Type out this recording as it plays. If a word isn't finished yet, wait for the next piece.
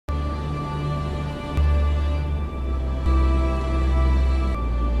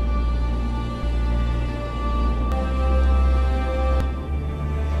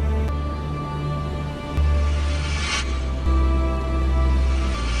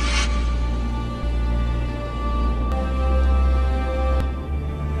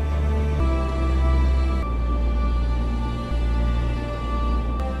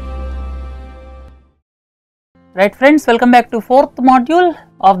Right friends, welcome back to fourth module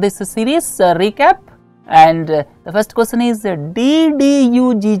of this series recap, and the first question is DDUGJY,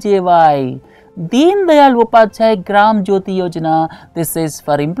 Deen Dayal Upadhyay Gram Jyoti Yojana. This is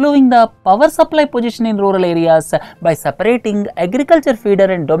for improving the power supply position in rural areas by separating agriculture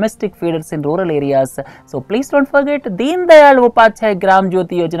feeder and domestic feeders in rural areas. So please don't forget, Deen Dayal Upadhyay Gram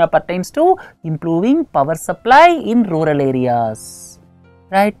Jyoti Yojana pertains to improving power supply in rural areas.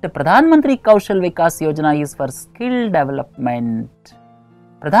 Right, Pradhan Mantri Kaushal Vikas Yojana is for skill development.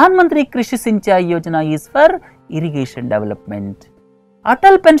 Pradhan Mantri Krishi Sinchai Yojana is for irrigation development.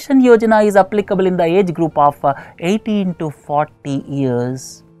 Atal Pension Yojana is applicable in the age group of 18 to 40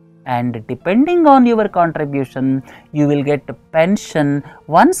 years. And depending on your contribution, you will get pension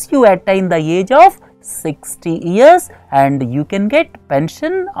once you attain the age of 60 years, and you can get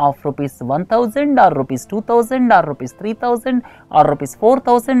pension of rupees 1000 or rupees 2000 or rupees 3000 or rupees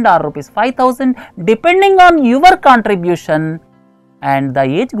 4000 or rupees 5000 depending on your contribution, and the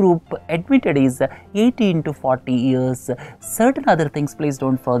age group admitted is 18 to 40 years. Certain other things please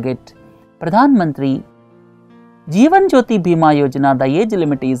don't forget. Pradhan Mantri Jeevan Jyoti Bima Yojana, the age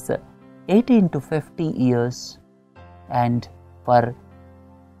limit is 18 to 50 years, and for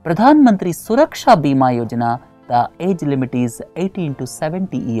Pradhan Mantri Suraksha Bima Yojana, the age limit is 18 to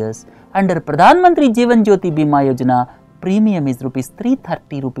 70 years. Under Pradhan Mantri Jeevan Jyoti Bima Yojana, premium is rupees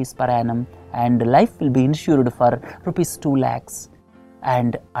 330 rupees per annum, and life will be insured for rupees 2 lakhs.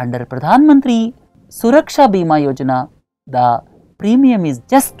 And under Pradhan Mantri Suraksha Bima Yojana, the premium is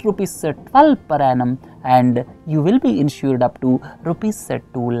just rupees 12 per annum, and you will be insured up to rupees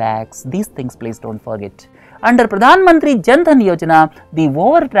 2 lakhs. These things please don't forget. Under Pradhan Mantri Jan Dhan Yojana, the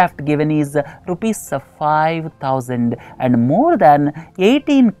overdraft given is rupees 5000, and more than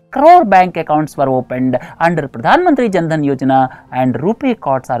 18 crore bank accounts were opened under Pradhan Mantri Jan Dhan Yojana, and RuPay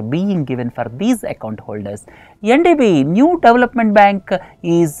cards are being given for these account holders. NDB, New Development Bank,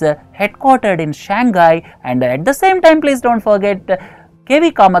 is headquartered in Shanghai, and at the same time please don't forget,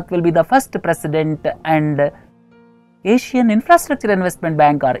 KV Kamath will be the first president, and Asian Infrastructure Investment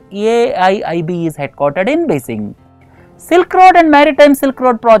Bank or AIIB is headquartered in Beijing. Silk Road and Maritime Silk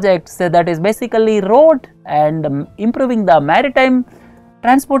Road projects, that is basically road and improving the maritime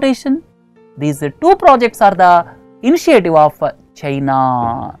transportation. These two projects are the initiative of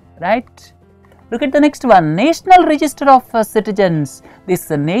China, right? Look at the next one, National Register of Citizens. This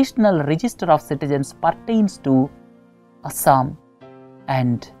National Register of Citizens pertains to Assam,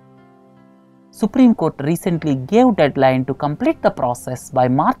 and Supreme Court recently gave deadline to complete the process by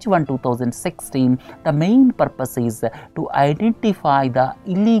March 1, 2016. The main purpose is to identify the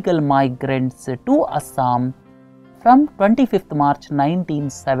illegal migrants to Assam from 25th March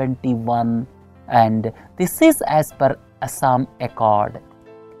 1971, and this is as per Assam Accord.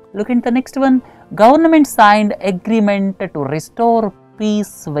 Look at the next one, government signed agreement to restore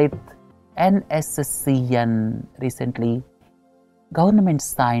peace with NSCN recently. Government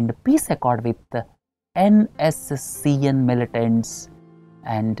signed peace accord with NSCN militants,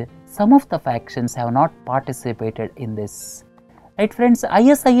 and some of the factions have not participated in this. Right friends,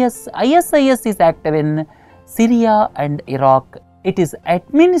 ISIS is active in Syria and Iraq. It is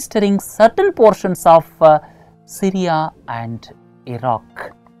administering certain portions of Syria and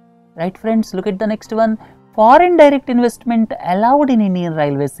Iraq. Right friends, look at the next one. Foreign direct investment allowed in Indian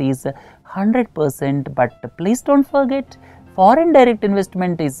Railways is 100%, but please don't forget, foreign direct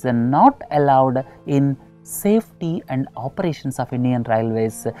investment is not allowed in safety and operations of Indian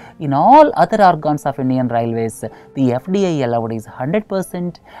Railways. In all other organs of Indian Railways, the FDI allowed is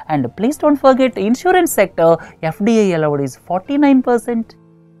 100%, and please don't forget, insurance sector FDI allowed is 49%,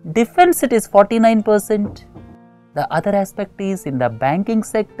 defense it is 49%, the other aspect is in the banking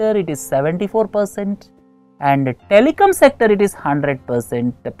sector it is 74%, and telecom sector it is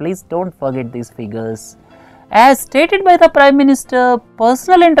 100%. Please don't forget these figures. As stated by the Prime Minister,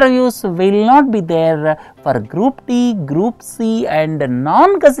 personal interviews will not be there for Group D, Group C and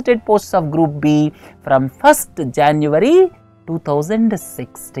non-gazetted posts of Group B from 1st January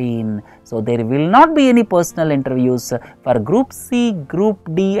 2016. So, there will not be any personal interviews for Group C, Group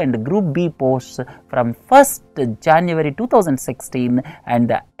D and Group B posts from 1st January 2016, and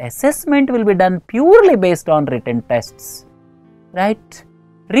the assessment will be done purely based on written tests, right?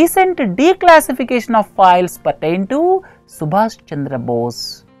 Recent declassification of files pertain to Subhash Chandra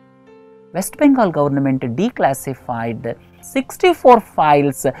Bose. West Bengal government declassified 64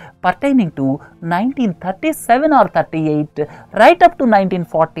 files pertaining to 1937 or 38 right up to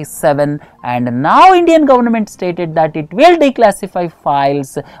 1947, and now Indian government stated that it will declassify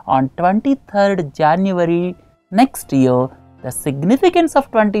files on 23rd January next year The significance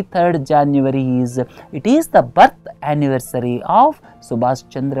of 23rd January is it is the birth anniversary of Subhash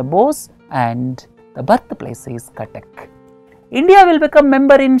Chandra Bose and the birthplace is Cuttack. India will become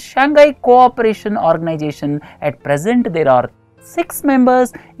member in Shanghai Cooperation Organization. At present, there are 6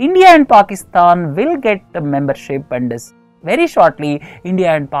 members. India and Pakistan will get the membership, and very shortly,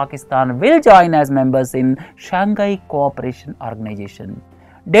 India and Pakistan will join as members in Shanghai Cooperation Organization.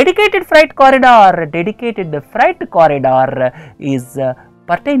 Dedicated freight corridor is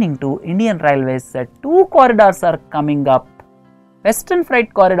pertaining to Indian Railways. 2 corridors are coming up. Western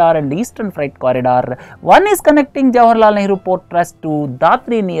Freight Corridor and Eastern Freight Corridor. One is connecting Jawaharlal Nehru Port Trust to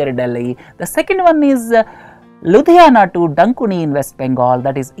Dadri near Delhi. The second one is Ludhiana to Dankuni in West Bengal,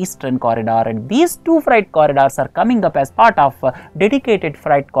 that is Eastern Corridor, and these 2 freight corridors are coming up as part of dedicated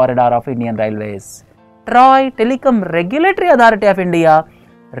freight corridor of Indian Railways. TRAI, Telecom Regulatory Authority of India,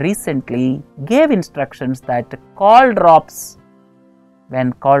 recently gave instructions that call drops,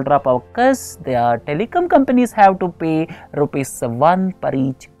 when call drop occurs, the telecom companies have to pay ₹1 per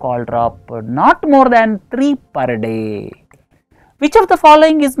each call drop, not more than 3 per day. Which of the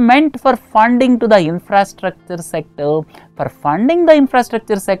following is meant for funding to the infrastructure sector? For funding the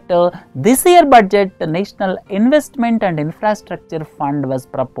infrastructure sector, this year budget, the National Investment and Infrastructure Fund was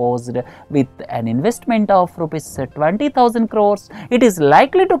proposed with an investment of ₹20,000 crores. It is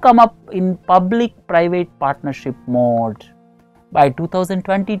likely to come up in public-private partnership mode. By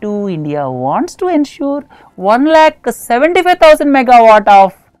 2022, India wants to ensure 1,75,000 megawatt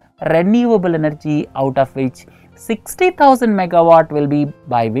of renewable energy, out of which 60,000 megawatt will be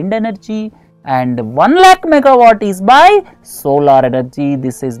by wind energy and 1,00,000 megawatt is by solar energy.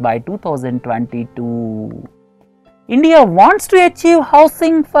 This is by 2022. India wants to achieve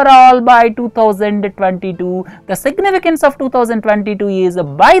housing for all by 2022. The significance of 2022 is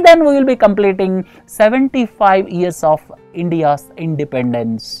by then we will be completing 75 years of India's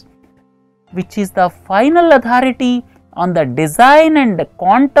independence. Which is the final authority on the design and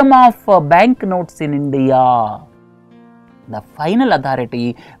quantum of banknotes in India? The final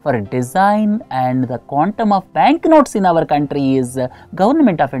authority for design and the quantum of banknotes in our country is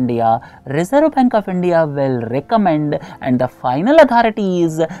Government of India. Reserve Bank of India will recommend, and the final authority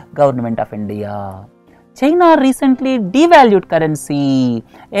is Government of India. China recently devalued currency.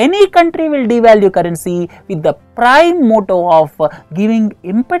 Any country will devalue currency with the prime motto of giving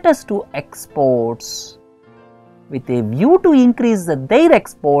impetus to exports. With a view to increase their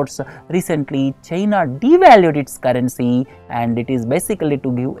exports, recently China devalued its currency and it is basically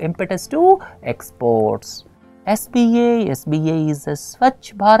to give impetus to exports. SBA is a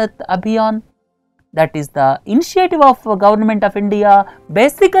Swachh Bharat Abhiyan. That is the initiative of Government of India,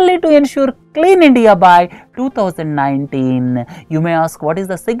 basically to ensure Clean India by 2019. You may ask, what is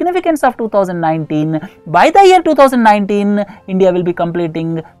the significance of 2019? By the year 2019, India will be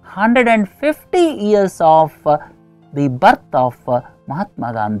completing 150 years of the birth of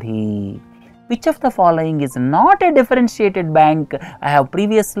Mahatma Gandhi. Which of the following is not a differentiated bank? I have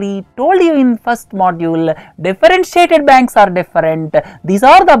previously told you in first module, differentiated banks are different. These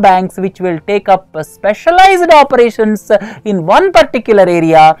are the banks which will take up specialized operations in one particular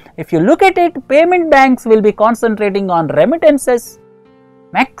area. If you look at it, payment banks will be concentrating on remittances.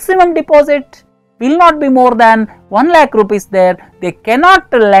 Maximum deposit will not be more than 1 lakh rupees there. They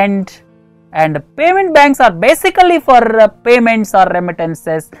cannot lend. And payment banks are basically for payments or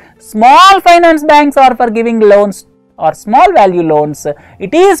remittances. Small finance banks are for giving loans or small value loans.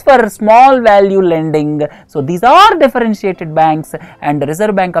 It is for small value lending. So these are differentiated banks, and the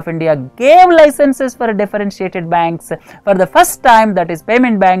Reserve Bank of India gave licenses for differentiated banks for the first time, that is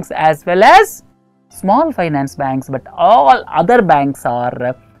payment banks as well as small finance banks, but all other banks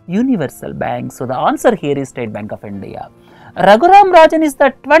are universal banks. So the answer here is State Bank of India. Raghuram Rajan is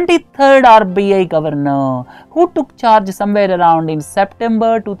the 23rd RBI governor who took charge somewhere around in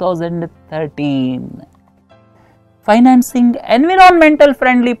September 2013. Financing environmental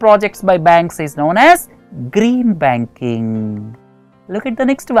friendly projects by banks is known as green banking. Look at the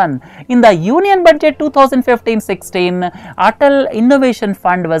next one. In the Union Budget 2015-16, Atal Innovation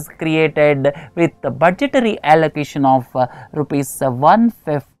Fund was created with the budgetary allocation of rupees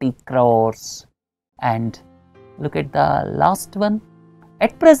 150 crores. And look at the last one.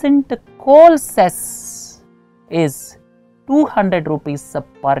 At present, coal cess is 200 rupees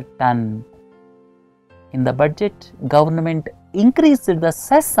per ton. In the budget, government increased the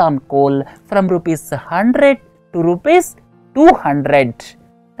cess on coal from rupees 100 to rupees 200.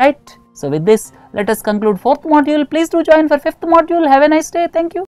 Right? So with this, let us conclude 4th module. Please do join for 5th module. Have a nice day. Thank you.